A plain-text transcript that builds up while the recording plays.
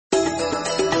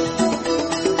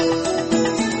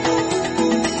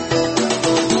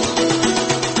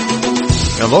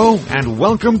Hello, and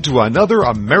welcome to another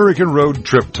American Road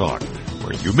Trip Talk,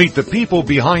 where you meet the people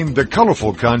behind the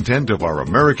colorful content of our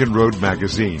American Road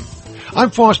magazine. I'm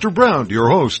Foster Braun,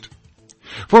 your host.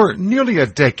 For nearly a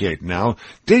decade now,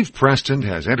 Dave Preston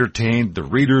has entertained the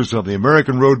readers of the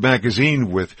American Road magazine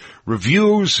with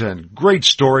reviews and great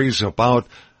stories about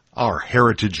our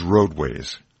heritage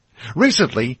roadways.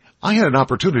 Recently, I had an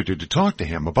opportunity to talk to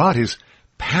him about his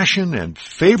passion and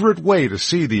favorite way to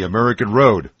see the American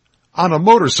road, on a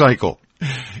motorcycle.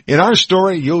 In our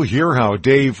story, you'll hear how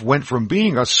Dave went from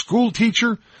being a school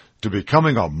teacher to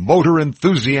becoming a motor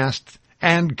enthusiast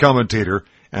and commentator,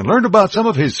 and learned about some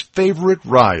of his favorite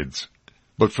rides.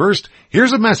 But first,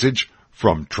 here's a message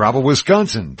from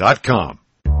TravelWisconsin.com.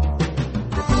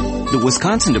 The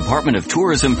Wisconsin Department of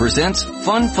Tourism presents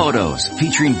Fun Photos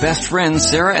featuring best friends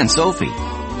Sarah and Sophie.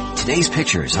 Today's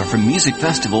pictures are from music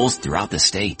festivals throughout the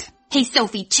state. Hey,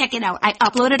 Sophie, check it out. I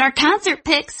uploaded our concert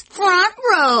pics. Front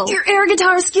row. Your air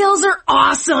guitar skills are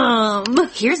awesome.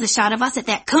 Here's a shot of us at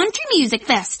that country music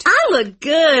fest. I look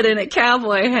good in a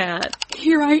cowboy hat.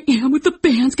 Here I am with the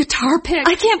band's guitar pick.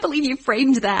 I can't believe you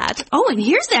framed that. Oh, and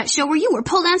here's that show where you were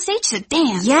pulled on stage to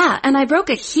dance. Yeah, and I broke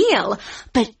a heel,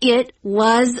 but it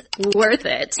was worth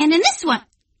it. And in this one,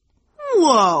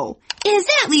 whoa, is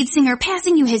that lead singer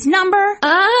passing you his number?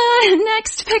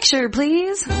 Next picture,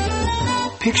 please.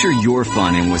 Picture your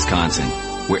fun in Wisconsin.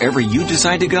 Wherever you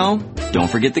decide to go, don't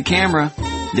forget the camera.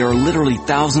 There are literally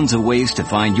thousands of ways to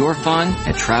find your fun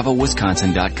at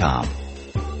TravelWisconsin.com.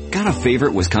 Got a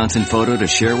favorite Wisconsin photo to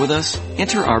share with us?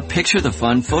 Enter our Picture the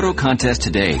Fun photo contest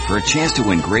today for a chance to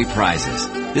win great prizes.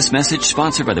 This message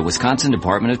sponsored by the Wisconsin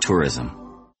Department of Tourism.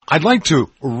 I'd like to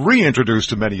reintroduce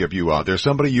to many of you out there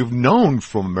somebody you've known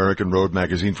from American Road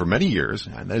magazine for many years,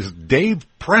 and that's Dave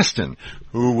Preston,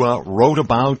 who wrote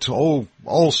about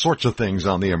all sorts of things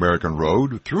on the American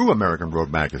Road through American Road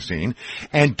magazine.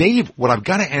 And Dave, what I've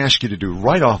got to ask you to do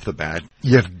right off the bat,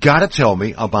 you've got to tell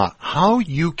me about how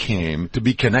you came to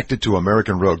be connected to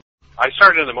American Road. I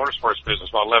started in the motorsports business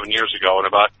about 11 years ago, and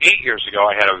about 8 years ago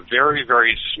I had a very,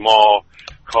 very small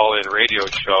call-in radio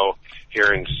show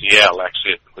here in Seattle.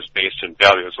 Actually, it was based in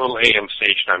Bellevue. It was a little AM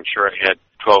station. I'm sure it had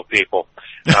 12 people.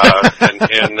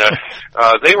 And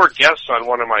they were guests on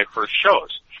one of my first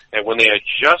shows. And when they had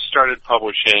just started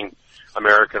publishing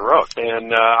American Road.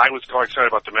 And I was quite excited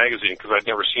about the magazine because I'd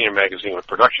never seen a magazine with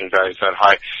production values that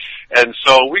high. And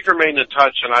so we've remained in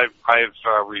touch, and I've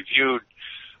reviewed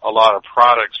a lot of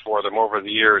products for them over the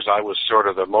years. I was sort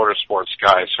of the motorsports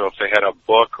guy, so if they had a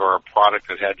book or a product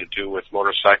that had to do with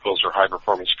motorcycles or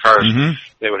high-performance cars,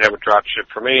 they would have it drop ship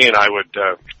for me, and I would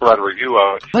write a review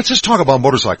of it. Let's just talk about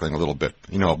motorcycling a little bit,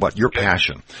 about your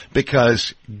passion.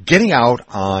 Because getting out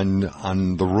on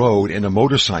the road in a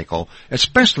motorcycle,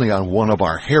 especially on one of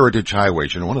our heritage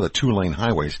highways, one of the two-lane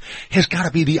highways, has got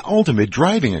to be the ultimate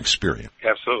driving experience.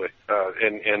 Absolutely.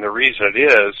 And the reason it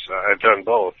is, I've done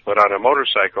both, but on a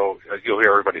motorcycle, you'll hear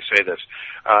everybody say this,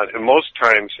 and most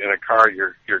times in a car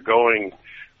you're going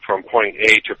from point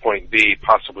A to point B,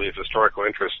 possibly of historical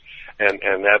interest, and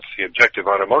that's the objective.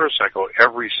 On a motorcycle,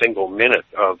 every single minute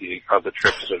of the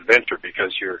trip is an adventure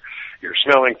because you're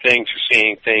smelling things, you're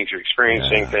seeing things, you're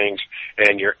experiencing things,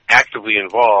 and you're actively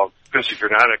involved. Because if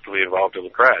you're not actively involved, it'll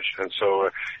crash. And so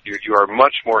you are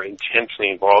much more intensely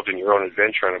involved in your own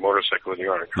adventure on a motorcycle than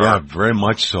you are in a car. Yeah, very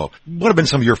much so. What have been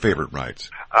some of your favorite rides?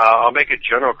 I'll make it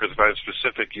general because if I'm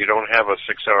specific, you don't have a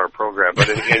 6-hour program. But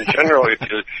in general,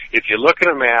 if you look at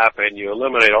a map and you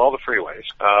eliminate all the freeways,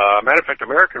 matter of fact,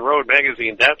 American Road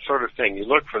magazine, that sort of thing, you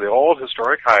look for the old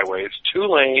historic highways.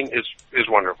 2-lane is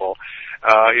wonderful.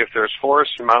 If there's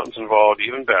forests and mountains involved,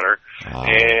 even better.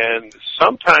 And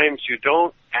sometimes you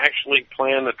don't actually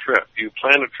plan the trip. You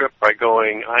plan a trip by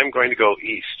going, I'm going to go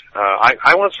east.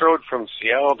 I once rode from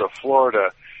Seattle to Florida,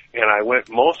 and I went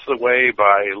most of the way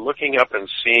by looking up and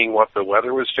seeing what the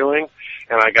weather was doing,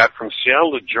 and I got from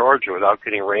Seattle to Georgia without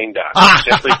getting rained on,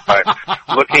 simply by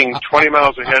looking 20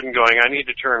 miles ahead and going, I need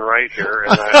to turn right here,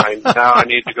 and now I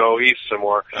need to go east some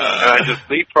more. And I just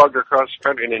leapfrogged across the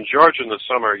country, and in Georgia in the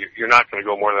summer, you're not going to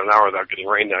go more than an hour without getting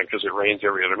rained on because it rains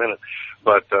every other minute.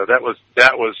 But that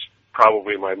was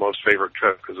probably my most favorite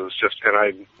trip because it was just, and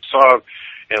I saw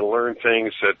and learn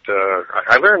things that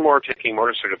I learned more taking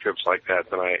motorcycle trips like that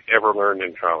than I ever learned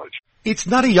in college. It's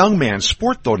not a young man's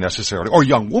sport, though, necessarily, or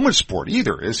young woman's sport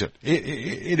either, is it?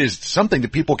 It is something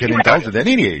that people can indulge in at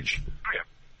any age.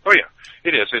 Oh, yeah.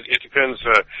 It is. It depends.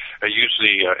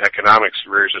 Usually economics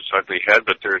rears its ugly head,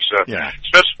 but there's,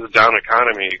 especially the down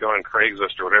economy, you go on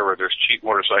Craigslist or whatever, there's cheap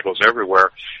motorcycles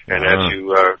everywhere, and as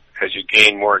you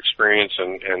gain more experience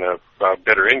and a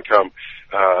better income,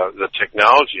 the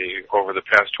technology over the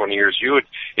past 20 years,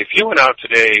 if you went out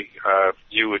today,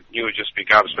 you would just be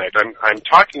gobsmacked. I'm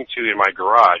talking to you in my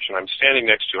garage, and I'm standing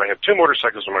next to, I have two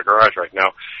motorcycles in my garage right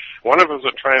now. One of them is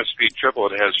a Triumph Speed Triple.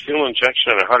 It has fuel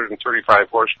injection and 135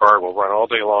 horsepower. It will run all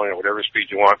day long at whatever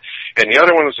speed you want. And the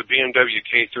other one is a BMW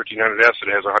K1300S. It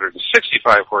has 165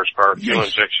 horsepower, fuel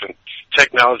injection,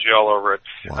 technology all over it,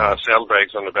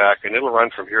 saddlebags on the back, and it'll run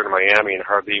from here to Miami and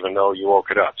hardly even know you woke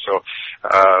it up. So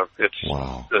it's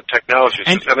the technology.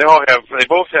 And they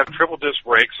both have triple disc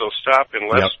brakes, so stop in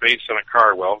less space than a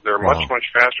car will. They're much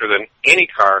faster than any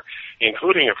car,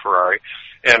 including a Ferrari.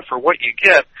 And for what you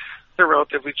get, they're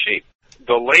relatively cheap.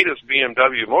 The latest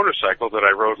BMW motorcycle that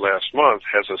I rode last month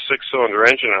has a 6-cylinder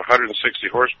engine and 160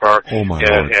 horsepower. Oh my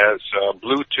and it has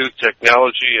Bluetooth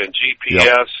technology and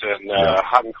GPS and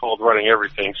hot and cold running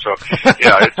everything. So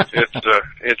yeah,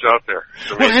 it's out there.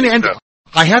 And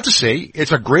I have to say,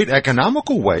 it's a great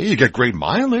economical way. You get great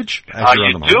mileage.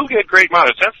 You do get great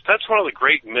mileage. That's one of the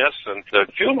great myths, and the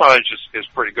fuel mileage is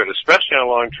pretty good, especially on a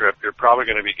long trip. You're probably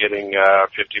going to be getting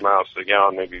 50 miles to the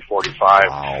gallon, maybe 45.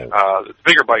 Wow. The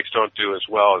bigger bikes don't do as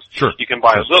well. You can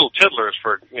buy little tiddlers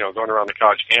for going around the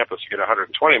college campus. You get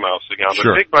 120 miles to the gallon,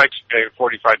 but big bikes pay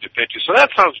 45 to 50. So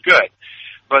that sounds good.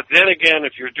 But then again,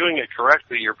 if you're doing it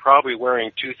correctly, you're probably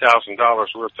wearing $2,000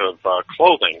 worth of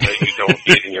clothing that you don't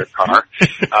need in your car.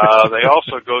 They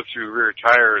also go through rear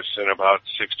tires in about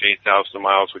 6,000 to 8,000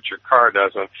 miles, which your car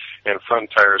doesn't, and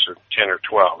front tires are 10 or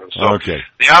 12. And so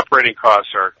the operating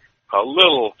costs are a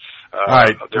little... all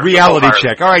right, reality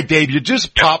check. All right, Dave, you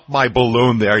just popped my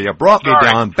balloon there. You brought me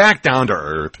back down to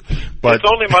earth. But it's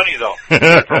only money, though.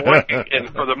 And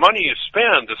for the money you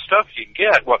spend, the stuff you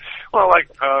get, like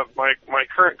my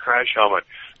current crash helmet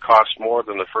costs more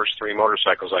than the first 3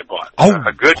 motorcycles I bought.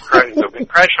 A good the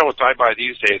crash helmets I buy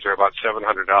these days are about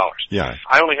 $700. Yeah.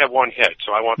 I only have one head,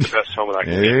 so I want the best helmet I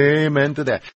can get. Amen to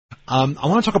that. I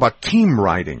want to talk about team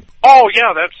riding. Oh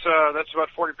yeah, that's about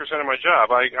 40% of my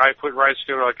job. I put rides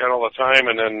together like that all the time,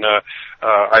 and then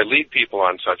I lead people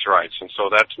on such rides, and so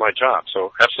that's my job.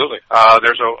 So absolutely,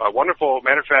 there's a wonderful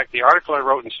matter of fact. The article I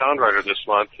wrote in Sound Rider this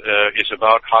month is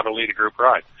about how to lead a group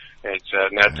ride. And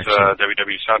that's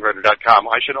www.soundrider.com.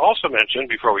 I should also mention,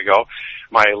 before we go,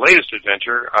 my latest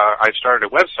adventure, I started a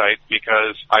website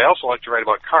because I also like to write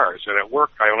about cars, and at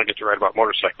work I only get to write about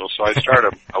motorcycles. So I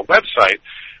started a website,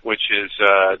 which is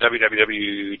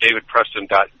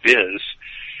www.davidpreston.biz,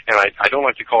 and I don't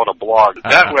like to call it a blog.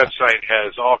 That website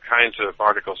has all kinds of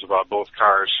articles about both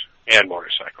cars and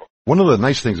motorcycles. One of the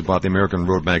nice things about the American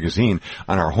Road Magazine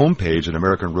on our homepage at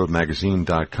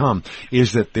AmericanRoadMagazine.com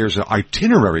is that there's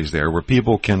itineraries there where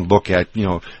people can look at,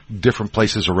 different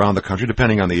places around the country,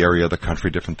 depending on the area of the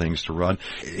country, different things to run.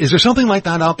 Is there something like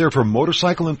that out there for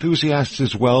motorcycle enthusiasts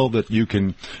as well, that you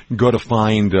can go to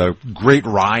find great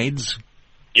rides?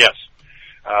 Yes.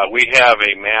 We have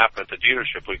a map at the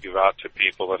dealership we give out to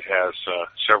people that has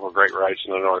several great rides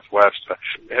in the Northwest.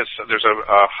 There's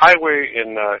a highway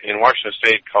in Washington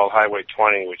State called Highway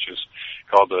 20, which is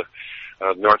called the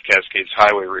North Cascades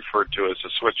Highway, referred to as the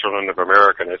Switzerland of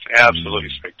America, and it's absolutely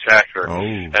spectacular.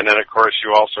 And then, of course,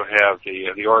 you also have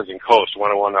the Oregon coast,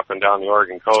 101 up and down the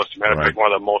Oregon coast. As a matter of fact,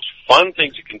 one of the most fun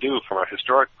things you can do from a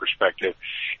historic perspective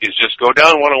is just go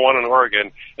down 101 in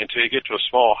Oregon until you get to a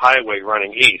small highway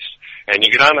running east. And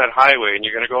you get on that highway, and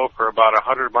you're going to go for about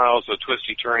 100 miles of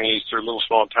twisty turnies through little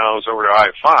small towns over to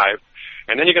I-5.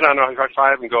 And then you get on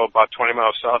I-5 and go about 20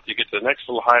 miles south. You get to the next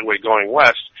little highway going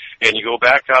west, and you go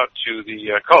back out to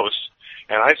the coast.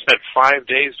 And I spent 5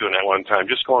 days doing that one time,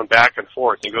 just going back and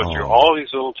forth. You go through all these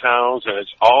little towns, and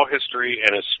it's all history,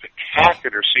 and it's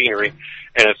spectacular scenery,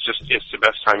 and it's the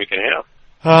best time you can have.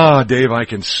 Ah, Dave, I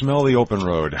can smell the open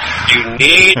road. You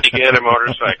need to get a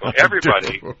motorcycle.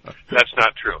 Everybody, that's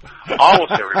not true.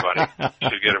 Almost everybody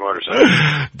should get a motorcycle.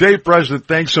 Dave Preston,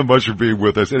 thanks so much for being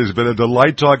with us. It has been a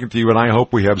delight talking to you, and I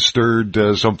hope we have stirred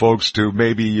some folks to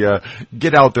maybe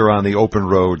get out there on the open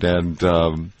road and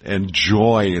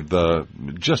enjoy the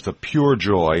pure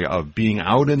joy of being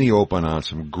out in the open on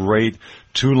some great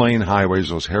 2-lane highways,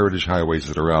 those heritage highways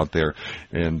that are out there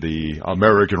in the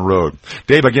American road.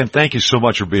 Dave, again, thank you so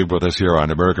much for being with us here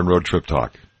on American Road Trip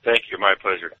Talk. Thank you. My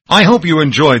pleasure. I hope you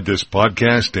enjoyed this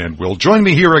podcast and will join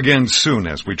me here again soon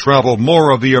as we travel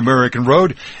more of the American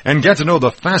road and get to know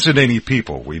the fascinating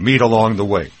people we meet along the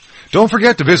way. Don't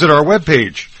forget to visit our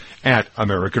webpage at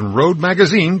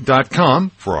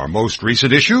AmericanRoadMagazine.com for our most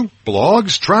recent issue,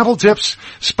 blogs, travel tips,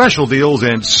 special deals,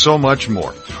 and so much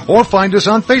more. Or find us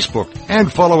on Facebook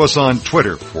and follow us on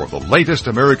Twitter for the latest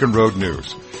American Road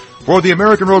news. For the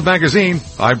American Road Magazine,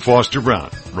 I'm Foster Braun,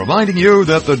 reminding you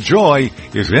that the joy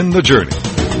is in the journey.